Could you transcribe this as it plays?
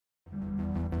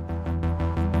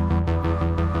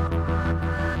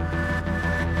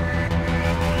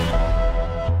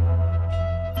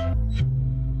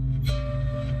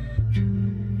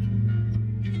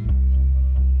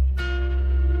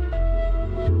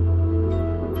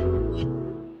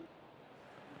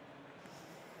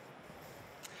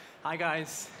Hi,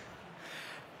 guys.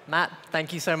 Matt,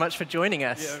 thank you so much for joining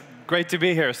us. Yeah, great to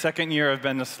be here. Second year I've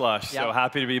been to Slush, so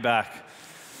happy to be back.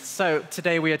 So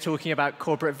today we are talking about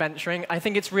corporate venturing. I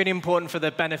think it's really important for the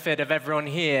benefit of everyone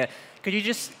here. Could you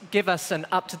just give us an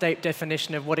up-to-date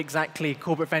definition of what exactly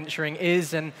corporate venturing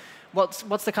is, and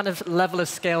what's the kind of level of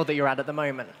scale that you're at the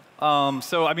moment?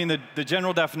 So, I mean, the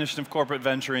general definition of corporate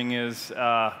venturing is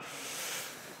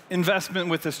investment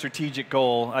with a strategic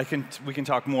goal. We can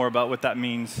talk more about what that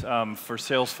means for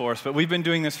Salesforce, but we've been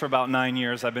doing this for about 9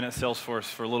 years. I've been at Salesforce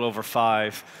for a little over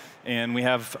 5, and we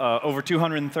have over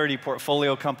 230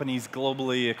 portfolio companies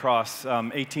globally across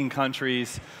 18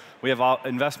 countries. We have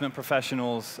investment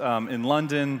professionals in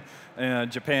London,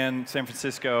 Japan, San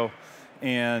Francisco,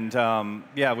 and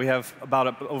yeah, we have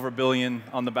about over $1 billion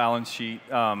on the balance sheet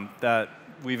that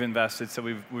we've invested, so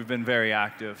we've been very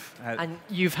active. And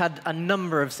you've had a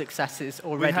number of successes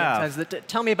already.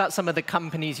 Tell me about some of the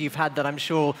companies you've had that I'm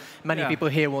sure many people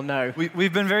here will know.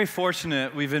 We've been very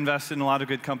fortunate. We've invested in a lot of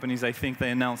good companies. I think they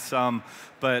announced some,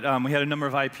 but we had a number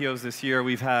of IPOs this year.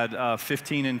 We've had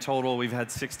 15 in total. We've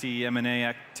had 60 M&A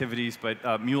activities, but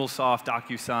MuleSoft,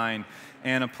 DocuSign,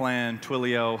 Anaplan,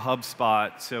 Twilio,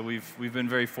 HubSpot. So we've been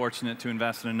very fortunate to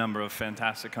invest in a number of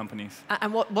fantastic companies.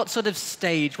 And what sort of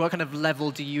stage, what kind of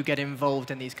level do you get involved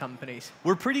in these companies?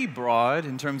 We're pretty broad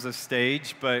in terms of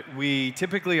stage, but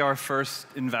typically our first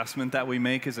investment that we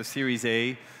make is a Series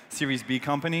A, Series B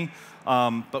company.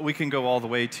 But we can go all the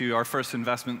way to our first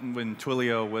investment when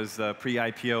Twilio was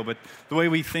pre-IPO. But the way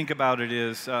we think about it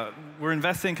is we're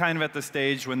investing kind of at the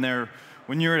stage when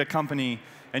you're at a company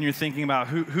and you're thinking about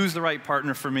who's the right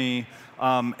partner for me,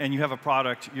 and you have a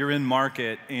product, you're in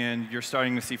market, and you're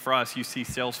starting to see, for us, you see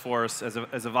Salesforce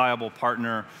as a viable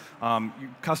partner.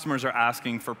 Customers are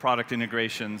asking for product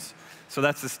integrations. So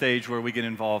that's the stage where we get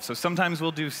involved. So sometimes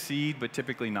we'll do seed, but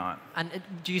typically not. And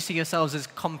do you see yourselves as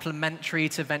complementary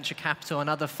to venture capital and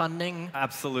other funding?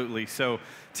 Absolutely. So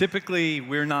typically,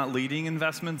 we're not leading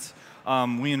investments.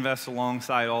 We invest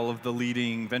alongside all of the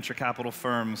leading venture capital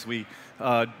firms. We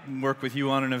work with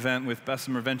you on an event with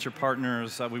Bessemer Venture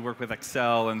Partners. We work with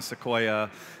Excel and Sequoia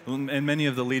and many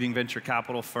of the leading venture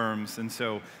capital firms. And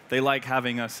so they like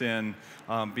having us in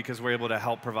because we're able to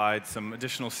help provide some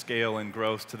additional scale and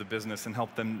growth to the business and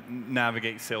help them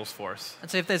navigate Salesforce.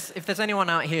 And so if there's anyone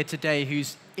out here today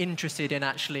who's interested in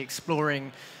actually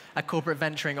exploring a corporate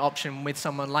venturing option with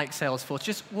someone like Salesforce,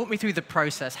 just walk me through the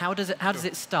process. How does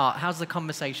it start? How does the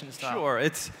conversation start? Sure.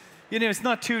 It's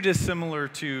not too dissimilar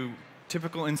to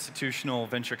typical institutional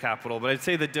venture capital, but I'd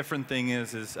say the different thing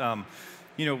is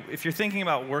if you're thinking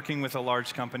about working with a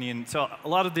large company, and so a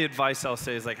lot of the advice I'll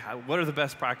say is like, what are the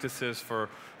best practices for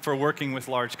working with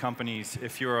large companies?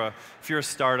 If you're a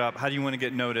startup, how do you want to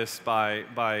get noticed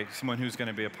by someone who's going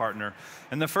to be a partner?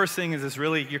 And the first thing is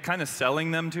really you're kind of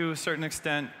selling them to a certain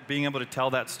extent, being able to tell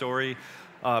that story.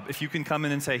 If you can come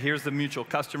in and say, here's the mutual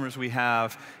customers we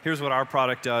have, here's what our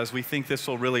product does, we think this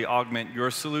will really augment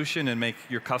your solution and make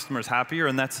your customers happier.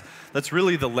 And that's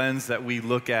really the lens that we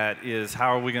look at, is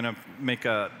how are we going to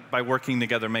by working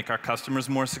together, make our customers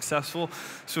more successful.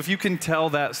 So if you can tell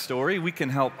that story, we can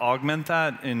help augment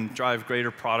that and drive greater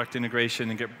product integration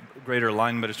and get greater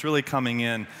alignment. But it's really coming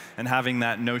in and having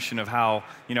that notion of how,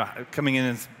 coming in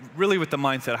is really with the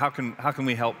mindset, how can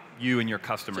we help you and your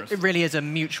customers? So it really is a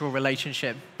mutual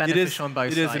relationship, beneficial on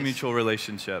both sides. It is a mutual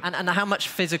relationship. And how much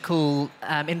physical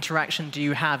interaction do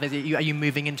you have? Are you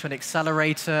moving into an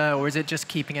accelerator, or is it just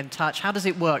keeping in touch? How does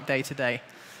it work day to day?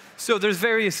 So there's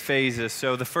various phases.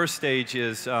 So the first stage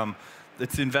is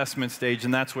it's the investment stage,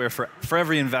 and that's where for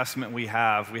every investment we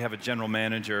have a general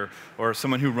manager or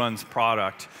someone who runs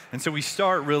product. And so we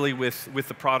start really with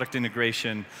the product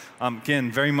integration.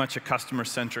 Again, very much a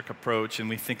customer-centric approach, and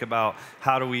we think about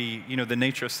how do we, the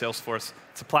nature of Salesforce,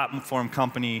 it's a platform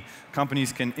company.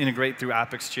 Companies can integrate through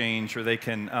AppExchange, or they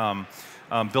can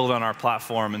build on our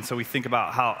platform. And so we think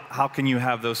about how can you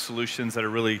have those solutions that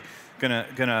are really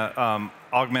gonna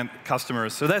augment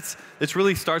customers. So it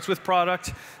really starts with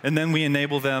product, and then we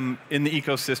enable them in the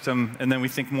ecosystem, and then we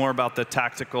think more about the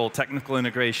technical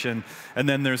integration, and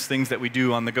then there's things that we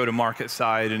do on the go-to-market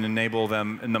side and enable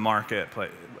them in the market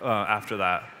after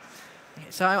that.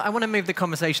 So I want to move the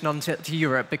conversation on to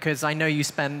Europe, because I know you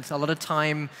spend a lot of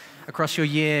time across your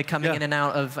year coming in and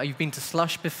out of, you've been to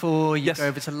Slush before, you go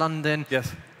over to London.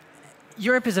 Yes.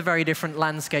 Europe is a very different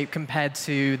landscape compared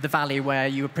to the Valley, where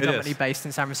you were predominantly based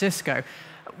in San Francisco.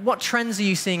 What trends are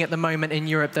you seeing at the moment in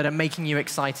Europe that are making you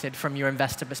excited from your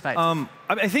investor perspective?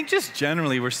 I think just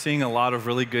generally we're seeing a lot of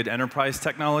really good enterprise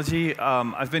technology.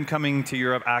 I've been coming to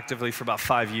Europe actively for about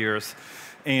 5 years.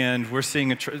 And we're seeing,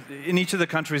 in each of the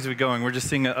countries we go in, we're just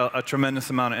seeing a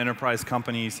tremendous amount of enterprise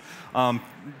companies,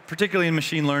 particularly in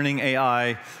machine learning,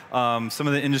 AI, some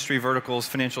of the industry verticals,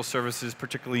 financial services,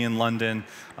 particularly in London.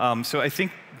 So I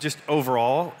think just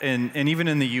overall, and even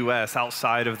in the US,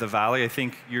 outside of the Valley, I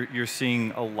think you're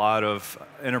seeing a lot of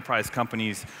enterprise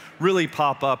companies really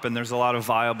pop up, and there's a lot of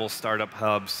viable startup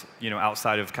hubs,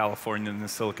 outside of California and the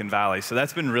Silicon Valley. So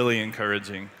that's been really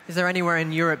encouraging. Is there anywhere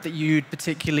in Europe that you'd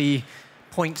particularly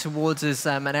point towards as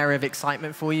an area of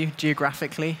excitement for you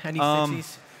geographically? Any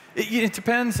cities? It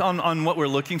depends on what we're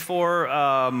looking for,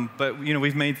 but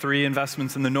we've made 3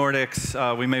 investments in the Nordics.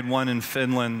 We made 1 in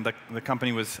Finland. The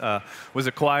company was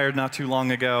acquired not too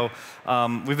long ago.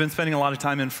 We've been spending a lot of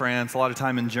time in France, a lot of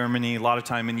time in Germany, a lot of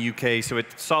time in the UK.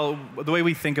 So the way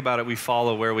we think about it, we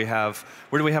follow where do we have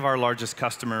our largest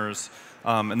customers.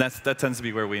 And that tends to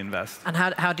be where we invest. And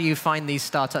how do you find these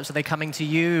startups? Are they coming to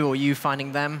you, or are you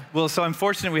finding them? Well, so I'm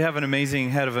fortunate we have an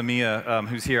amazing head of EMEA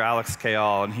who's here, Alex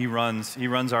Kayal, and he runs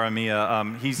our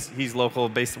EMEA. He's local,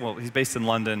 he's based in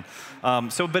London.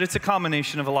 But it's a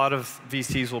combination of a lot of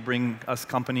VCs will bring us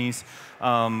companies,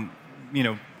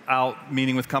 out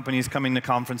meeting with companies, coming to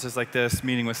conferences like this,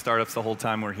 meeting with startups the whole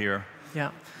time we're here. Yeah.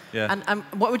 Yeah. And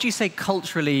what would you say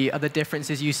culturally are the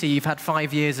differences you see? You've had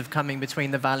 5 years of coming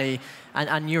between the Valley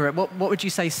and Europe. What would you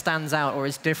say stands out or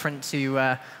is different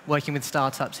to working with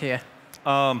startups here?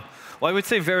 Well, I would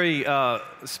say very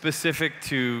specific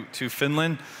to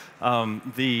Finland.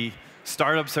 The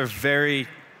startups are very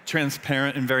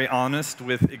transparent and very honest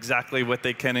with exactly what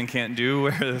they can and can't do,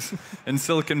 whereas in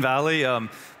Silicon Valley,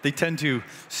 they tend to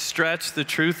stretch the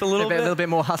truth a little bit. A little bit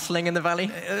more hustling in the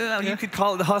Valley? You could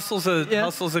call it, hustle's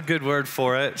a good word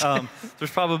for it.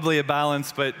 There's probably a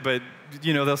balance, but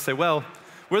they'll say, well,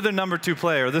 we're the number 2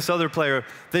 player. This other player,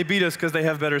 they beat us because they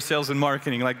have better sales and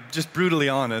marketing, like just brutally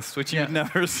honest, which you'd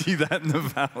never see that in the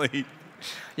Valley.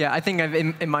 Yeah, I think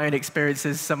in my own experience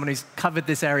as someone who's covered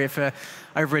this area for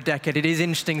over a decade, it is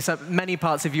interesting. So many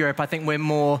parts of Europe, I think we're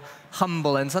more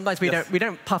humble, and sometimes we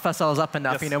don't puff ourselves up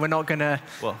enough. We're not gonna.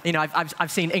 Well,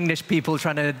 I've seen English people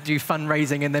trying to do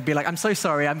fundraising, and they'd be like, "I'm so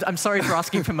sorry. I'm sorry for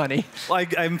asking for money." Well,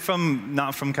 I'm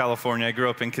not from California. I grew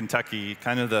up in Kentucky,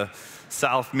 kind of the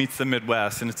South meets the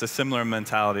Midwest, and it's a similar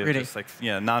mentality. Really? Just like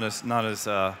not as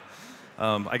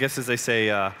I guess as they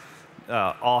say.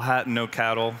 All hat and no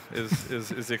cattle is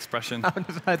the expression. I've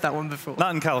never heard that one before.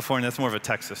 Not in California. That's more of a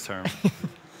Texas term.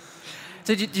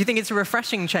 So do you think it's a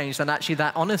refreshing change than actually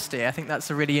that honesty? I think that's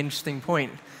a really interesting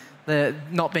point. The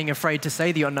not being afraid to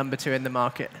say that you're number 2 in the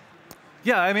market.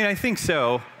 Yeah, I mean, I think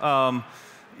so.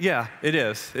 Yeah, it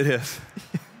is. It is.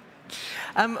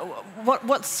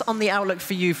 What's on the outlook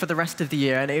for you for the rest of the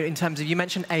year? And in terms of, you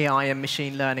mentioned AI and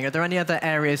machine learning. Are there any other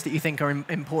areas that you think are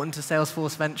important to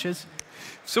Salesforce Ventures?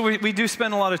 So we do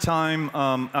spend a lot of time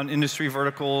on industry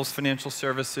verticals, financial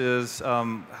services,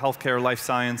 healthcare, life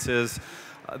sciences.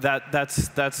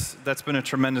 That's been a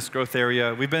tremendous growth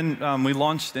area. We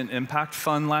launched an impact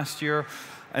fund last year,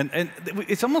 and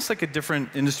it's almost like a different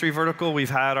industry vertical. We've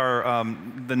had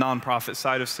the nonprofit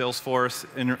side of Salesforce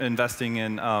investing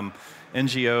in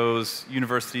NGOs,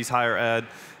 universities, higher ed,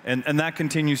 and that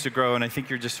continues to grow. And I think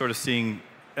you're just sort of seeing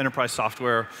enterprise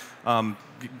software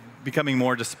becoming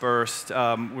more dispersed.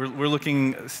 We're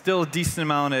looking still a decent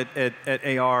amount at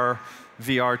AR,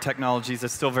 VR technologies.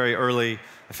 It's still very early.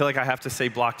 I feel like I have to say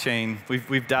blockchain.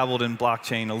 We've dabbled in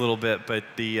blockchain a little bit, but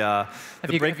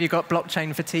have you got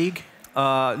blockchain fatigue?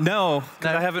 No,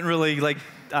 because I haven't really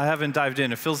I haven't dived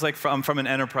in. It feels like from an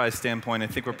enterprise standpoint, I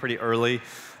think we're pretty early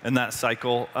in that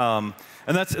cycle, and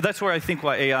that's where I think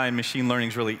why AI and machine learning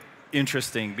is really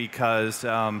interesting, because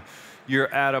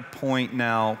you're at a point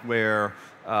now where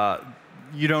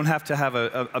you don't have to have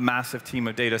a massive team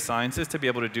of data scientists to be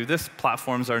able to do this.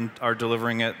 Platforms are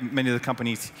delivering it. Many of the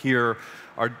companies here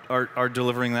are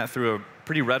delivering that through a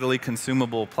pretty readily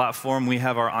consumable platform. We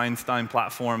have our Einstein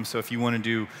platform, so if you want to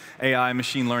do AI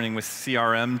machine learning with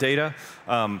CRM data,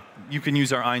 you can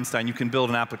use our Einstein. You can build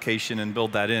an application and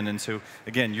build that in. And so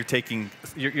again,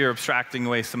 you're abstracting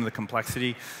away some of the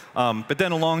complexity. But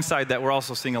then alongside that, we're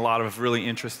also seeing a lot of really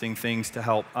interesting things to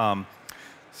help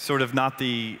sort of not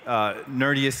the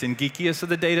nerdiest and geekiest of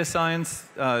the data science,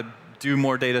 do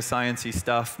more data science-y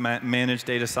stuff, manage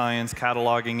data science,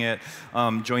 cataloging it,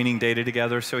 joining data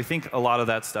together. So I think a lot of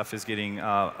that stuff is getting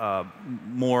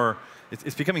more,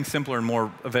 it's becoming simpler and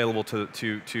more available to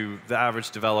the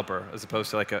average developer, as opposed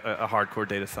to like a hardcore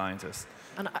data scientist.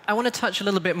 And I want to touch a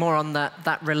little bit more on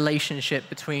that relationship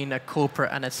between a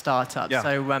corporate and a startup. Yeah.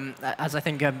 So as I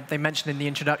think they mentioned in the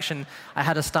introduction, I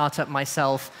had a startup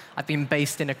myself. I've been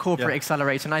based in a corporate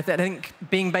accelerator. And I think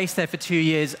being based there for 2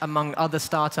 years among other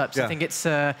startups, I think it's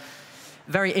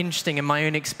very interesting in my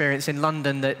own experience in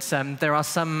London that there are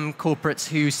some corporates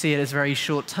who see it as very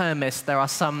short-termist. There are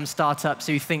some startups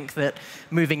who think that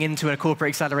moving into a corporate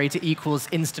accelerator equals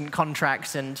instant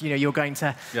contracts, and you're going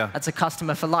to that's a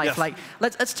customer for life. Yes. Like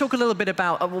let's talk a little bit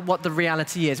about what the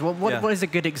reality is. What is a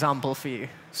good example for you?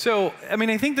 So I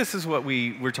mean, I think this is what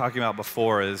we were talking about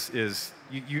before. Is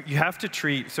you have to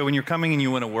treat, so when you're coming and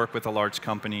you want to work with a large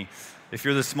company, if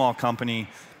you're the small company,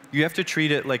 you have to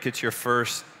treat it like it's your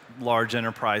first large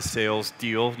enterprise sales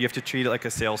deal. You have to treat it like a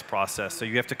sales process. So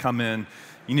you have to come in,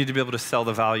 you need to be able to sell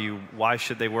the value. Why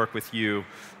should they work with you?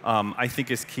 I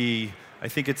think is key. I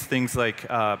think it's things like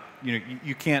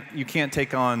you can't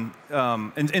take on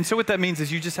and so what that means is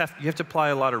you have to apply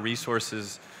a lot of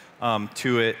resources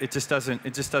to it. It just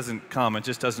doesn't come. It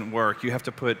just doesn't work. You have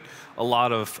to put a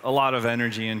lot of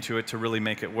energy into it to really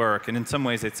make it work. And in some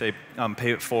ways, I'd say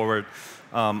pay it forward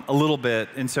a little bit.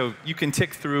 And so you can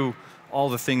tick through all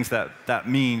the things that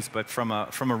means, but from a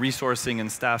resourcing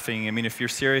and staffing, I mean, if you're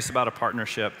serious about a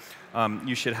partnership,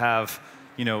 you should have,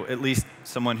 at least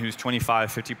someone who's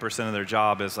 25–50% of their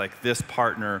job is like this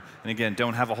partner. And again,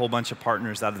 don't have a whole bunch of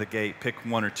partners out of the gate. Pick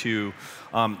one or two.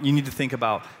 You need to think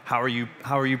about how are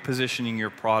you positioning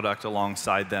your product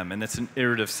alongside them, and it's an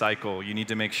iterative cycle. You need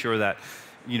to make sure that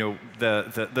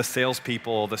the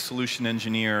salespeople, the solution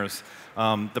engineers,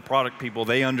 the product people,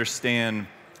 they understand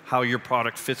how your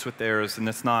product fits with theirs, and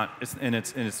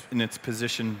it's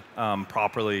positioned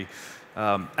properly.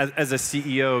 As a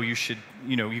CEO,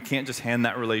 you can't just hand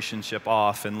that relationship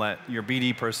off and let your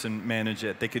BD person manage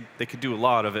it. They could do a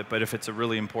lot of it, but if it's a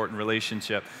really important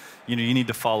relationship, you need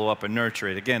to follow up and nurture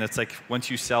it. Again, it's like once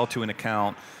you sell to an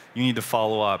account, you need to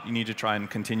follow up. You need to try and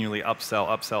continually upsell.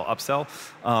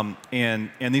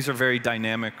 And these are very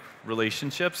dynamic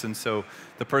relationships, and so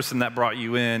the person that brought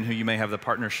you in, who you may have the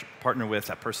partner with,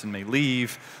 that person may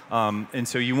leave, and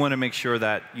so you want to make sure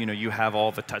that you have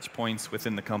all the touch points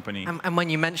within the company. And when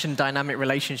you mentioned dynamic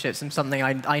relationships, and something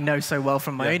I know so well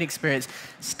from my own experience,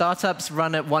 startups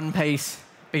run at one pace,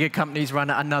 bigger companies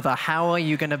run at another. How are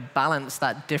you going to balance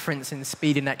that difference in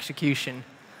speed and execution?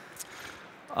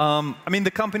 I mean,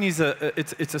 the company's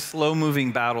it's a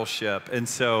slow-moving battleship, and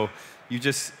so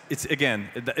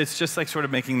it's just like sort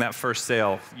of making that first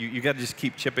sale. You got to just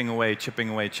keep chipping away,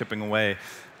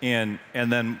 and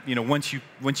then once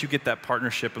you get that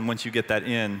partnership and once you get that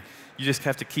in, you just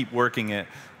have to keep working it.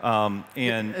 I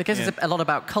guess it's a lot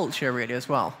about culture, really, as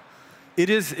well. It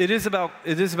is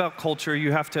about culture.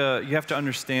 You have to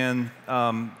understand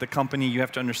the company. You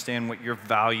have to understand what your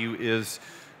value is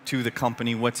to the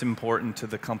company, what's important to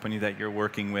the company that you're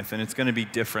working with, and it's going to be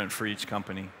different for each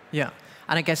company. Yeah,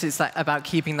 and I guess it's about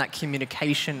keeping that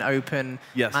communication open,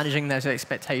 managing those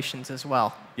expectations as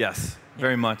well. Yes,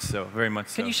 very much so, very much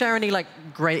so. Can you share any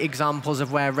great examples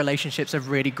of where relationships have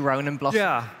really grown and blossomed?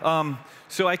 Yeah,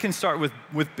 so I can start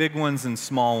with big ones and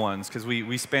small ones, because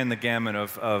we span the gamut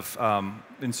of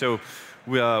and so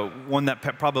one that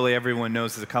probably everyone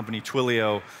knows is a company,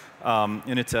 Twilio.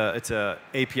 And it's a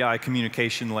API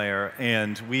communication layer,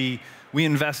 and we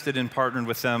invested and partnered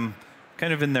with them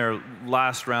kind of in their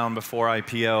last round before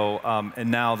IPO,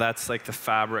 and now that's like the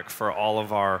fabric for all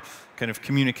of our kind of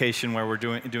communication, where we're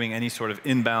doing any sort of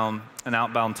inbound and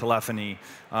outbound telephony.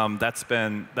 That's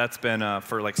been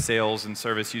for like sales and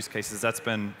service use cases. That's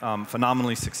been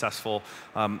phenomenally successful.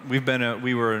 We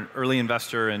were an early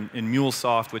investor in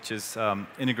MuleSoft, which is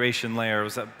integration layer. It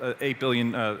was $8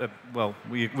 billion. Well,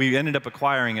 we ended up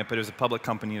acquiring it, but it was a public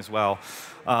company as well.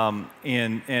 And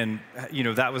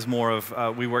that was more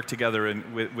of we worked together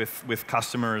with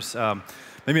customers.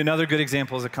 Maybe another good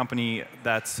example is a company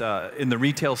that's in the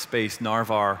retail space,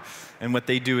 Narvar, and what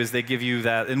they do is they give you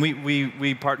that, and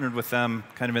we partnered with them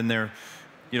kind of in their,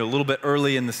 a little bit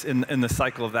early in the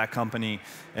cycle of that company,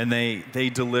 and they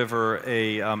deliver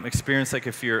a experience like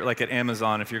if you're like at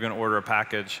Amazon, if you're going to order a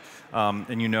package, and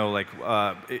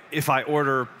if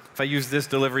I use this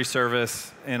delivery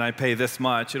service and I pay this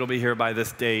much, it'll be here by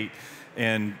this date.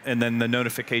 And then the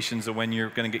notifications of when you're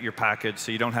going to get your package,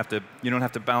 so you don't have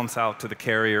to bounce out to the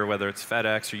carrier, whether it's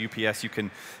FedEx or UPS. You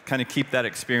can kind of keep that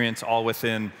experience all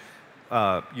within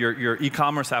your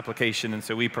e-commerce application, and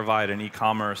so we provide an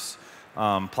e-commerce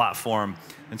platform.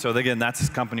 And so again, that's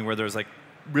a company where there's like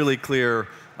really clear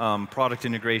product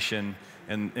integration,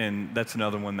 and that's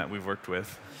another one that we've worked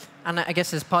with. And I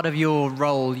guess as part of your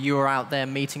role, you're out there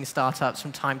meeting startups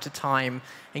from time to time,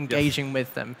 engaging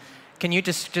with them. can you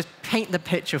just paint the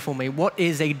picture for me? What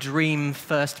is a dream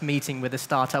first meeting with a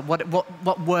startup?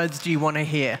 What words do you want to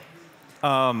hear?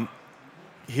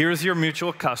 Here's your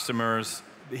mutual customers.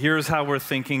 Here's how we're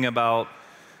thinking about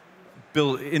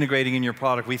integrating in your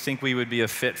product. We think we would be a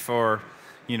fit for,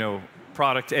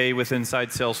 product A with inside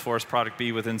Salesforce, product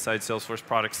B with inside Salesforce,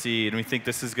 product C, and we think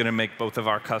this is going to make both of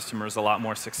our customers a lot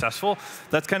more successful.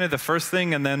 That's kind of the first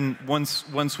thing, and then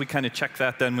once we kind of check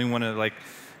that, then we want to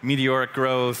meteoric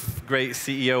growth, great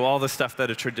CEO, all the stuff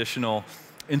that a traditional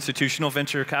institutional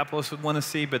venture capitalist would want to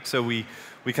see, but so we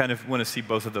kind of want to see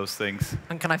both of those things.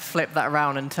 And can I flip that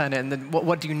around and turn it, and then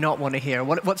what do you not want to hear?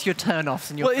 What's your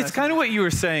turn-offs? Well, it's kind of what you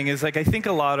were saying, is I think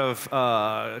a lot of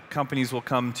companies will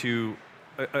come to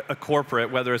a corporate,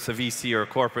 whether it's a VC or a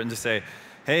corporate, and just say,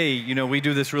 hey, we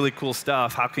do this really cool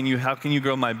stuff. How can you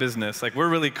grow my business? We're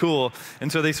really cool.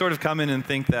 And so they sort of come in and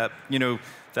think that,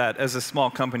 that as a small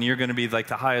company, you're going to be the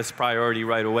highest priority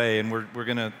right away, and we're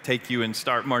going to take you and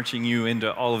start marching you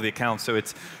into all of the accounts. So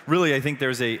it's really, I think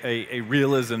there's a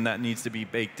realism that needs to be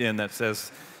baked in that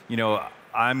says,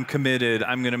 I'm committed,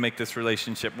 I'm going to make this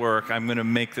relationship work, I'm going to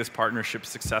make this partnership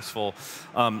successful.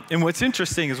 And what's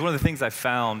interesting is one of the things I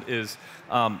found is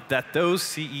that those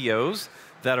CEOs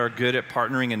that are good at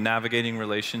partnering and navigating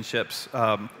relationships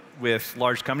with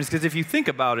large companies, because if you think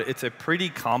about it, it's a pretty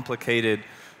complicated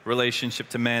relationship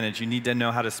to manage. You need to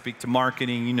know how to speak to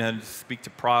marketing, you know how to speak to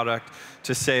product,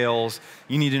 to sales.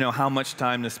 You need to know how much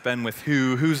time to spend with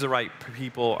who's the right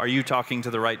people, are you talking to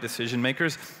the right decision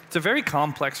makers? It's a very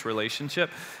complex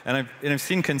relationship, and I've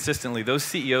seen consistently those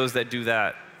CEOs that do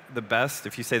that the best,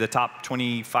 if you say the top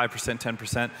 25%,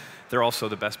 10%, they're also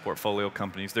the best portfolio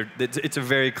companies. It's a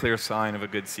very clear sign of a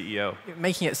good CEO. You're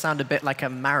making it sound a bit like a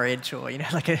marriage, or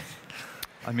like a...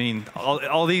 I mean,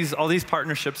 all these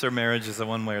partnerships or marriages are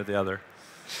one way or the other.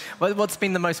 Well, what's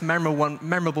been the most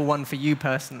memorable one for you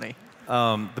personally?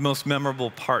 The most memorable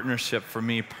partnership for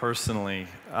me personally.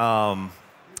 Let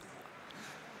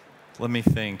me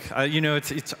think.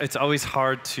 It's always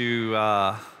hard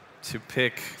to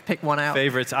pick one out.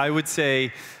 Favorites. I would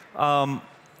say, one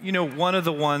of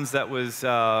the ones that was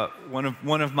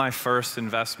one of my first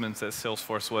investments at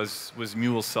Salesforce was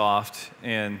MuleSoft,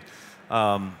 and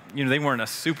they weren't a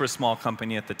super small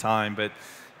company at the time, but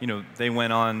they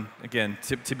went on again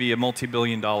to be a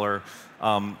multi-billion-dollar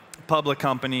public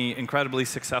company, incredibly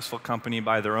successful company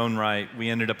by their own right. We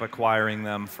ended up acquiring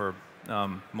them for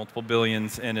multiple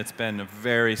billions, and it's been a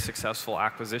very successful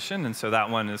acquisition. And so that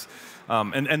one is,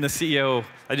 and the CEO,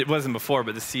 it wasn't before,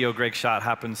 but the CEO, Greg Schott,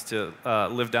 happens to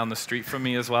live down the street from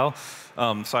me as well.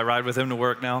 So I ride with him to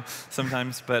work now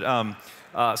sometimes. But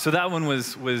so that one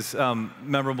was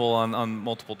memorable on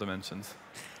multiple dimensions.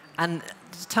 And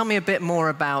tell me a bit more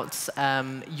about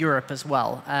Europe as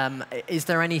well. Is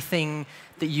there anything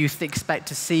that you expect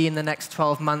to see in the next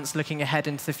 12 months, looking ahead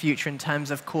into the future in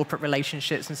terms of corporate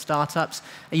relationships and startups?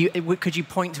 Could you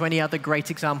point to any other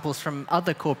great examples from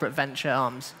other corporate venture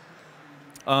arms?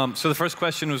 So the first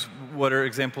question was, what are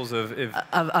examples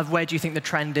of where do you think the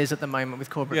trend is at the moment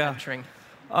with corporate venturing?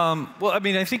 Well, I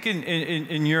mean, I think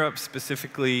in Europe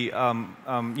specifically,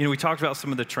 we talked about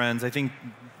some of the trends. I think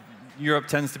Europe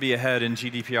tends to be ahead in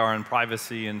GDPR and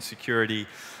privacy and security.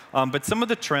 But some of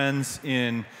the trends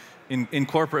in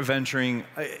corporate venturing,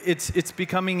 it's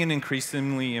becoming an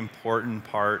increasingly important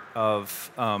part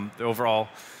of the overall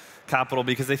capital,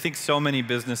 because I think so many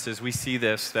businesses, we see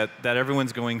this, that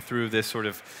everyone's going through this sort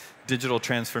of digital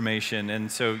transformation.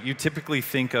 And so you typically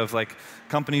think of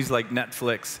companies like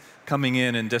Netflix coming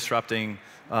in and disrupting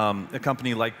a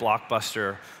company like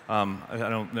Blockbuster. I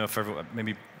don't know if everyone,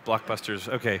 maybe Blockbusters,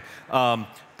 okay.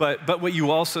 But what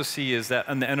you also see is that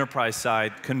on the enterprise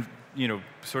side,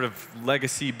 sort of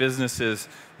legacy businesses,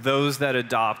 those that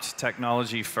adopt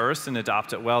technology first and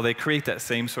adopt it well, they create that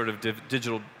same sort of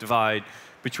digital divide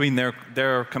between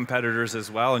their competitors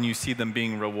as well, and you see them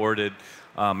being rewarded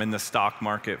in the stock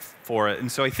market for it.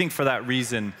 And so I think for that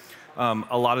reason,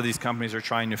 a lot of these companies are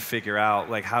trying to figure out,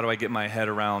 how do I get my head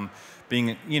around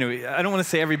being, I don't want to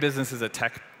say every business is a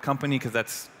tech company,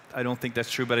 because I don't think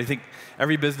that's true, but I think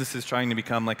every business is trying to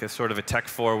become a sort of a tech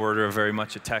forward or very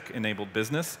much a tech-enabled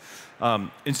business.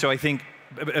 And so I think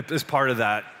as part of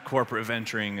that, corporate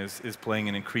venturing is playing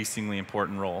an increasingly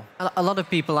important role. A lot of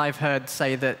people I've heard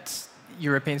say that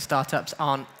European startups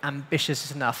aren't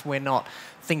ambitious enough. We're not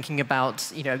thinking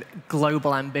about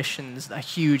global ambitions that are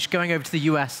huge, going over to the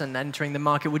US and entering the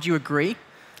market. Would you agree?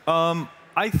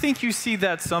 I think you see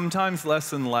that sometimes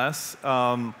less and less.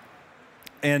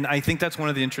 And I think that's one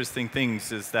of the interesting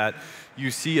things, is that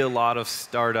you see a lot of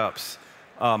startups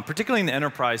particularly in the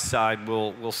enterprise side,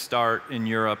 will start in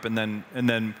Europe and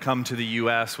then come to the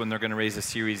US when they're going to raise a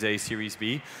Series A, Series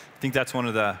B. I think that's one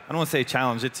of the, I don't want to say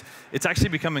challenge, it's actually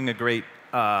becoming a great,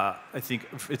 I think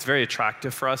it's very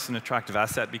attractive for us, an attractive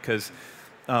asset, because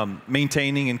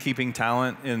maintaining and keeping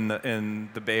talent in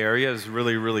the Bay Area is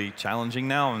really, really challenging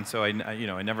now. And so I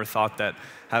never thought that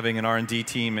having an R&D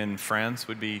team in France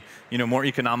would be more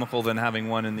economical than having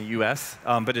one in the US.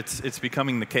 But it's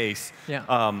becoming the case.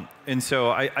 Yeah. And so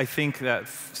I think that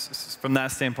from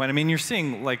that standpoint, I mean, you're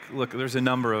seeing, like, look, there's a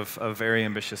number of very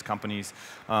ambitious companies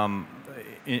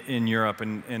in Europe,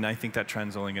 and I think that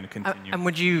trend's only going to continue. And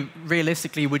would you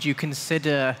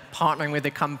consider partnering with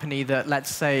a company that,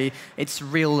 let's say, its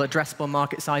real addressable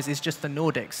market size is just the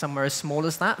Nordics, somewhere as small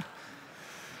as that?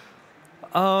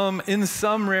 In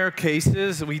some rare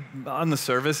cases, on the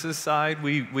services side,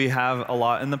 we have a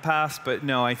lot in the past, but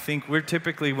no, I think we're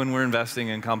typically, when we're investing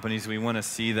in companies, we want to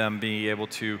see them be able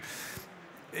to,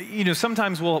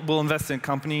 sometimes we'll invest in a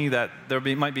company that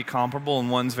might be comparable, and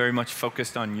one's very much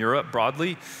focused on Europe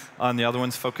broadly, and the other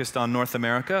one's focused on North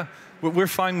America. We're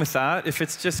fine with that. If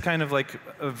it's just kind of like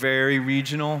a very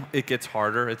regional, it gets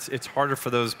harder. It's harder for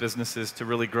those businesses to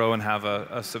really grow and have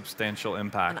a substantial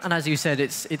impact. And as you said,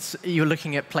 you're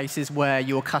looking at places where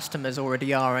your customers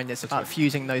already are, and it's about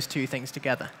fusing those two things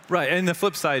together. Right, and the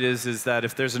flip side is that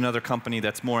if there's another company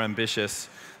that's more ambitious,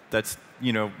 that's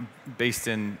based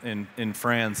in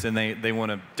France, and they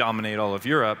want to dominate all of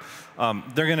Europe,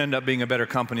 they're going to end up being a better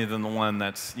company than the one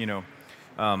that's based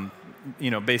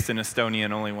in Estonia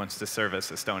and only wants to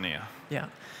service Estonia. Yeah.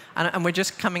 And we're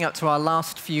just coming up to our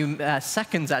last few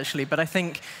seconds, actually, but I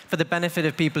think for the benefit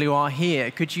of people who are here,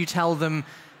 could you tell them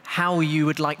how you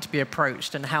would like to be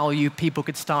approached and how people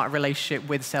could start a relationship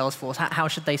with Salesforce? How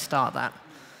should they start that?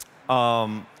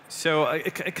 So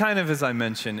it kind of, as I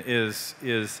mentioned, is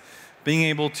being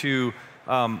able to,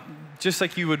 just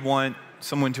like you would want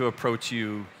someone to approach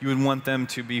you, you would want them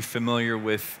to be familiar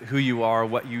with who you are,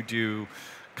 what you do,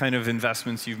 kind of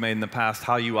investments you've made in the past,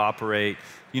 how you operate,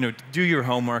 do your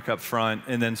homework up front,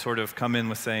 and then sort of come in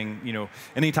with saying,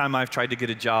 anytime I've tried to get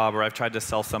a job or I've tried to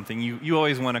sell something, you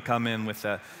always want to come in with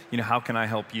a, how can I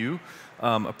help you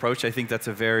approach. I think that's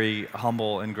a very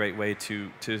humble and great way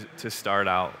to start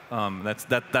out.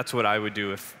 That's what I would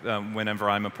do whenever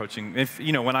I'm approaching,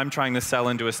 when I'm trying to sell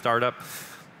into a startup,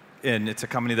 and it's a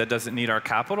company that doesn't need our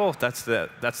capital, that's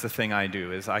the thing I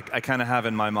do, is I kind of have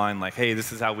in my mind, like, hey,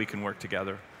 this is how we can work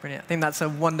together. Brilliant. I think that's a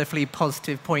wonderfully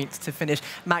positive point to finish.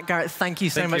 Matt Garratt, thank you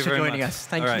so much for joining us.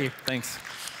 Thank you. Thanks.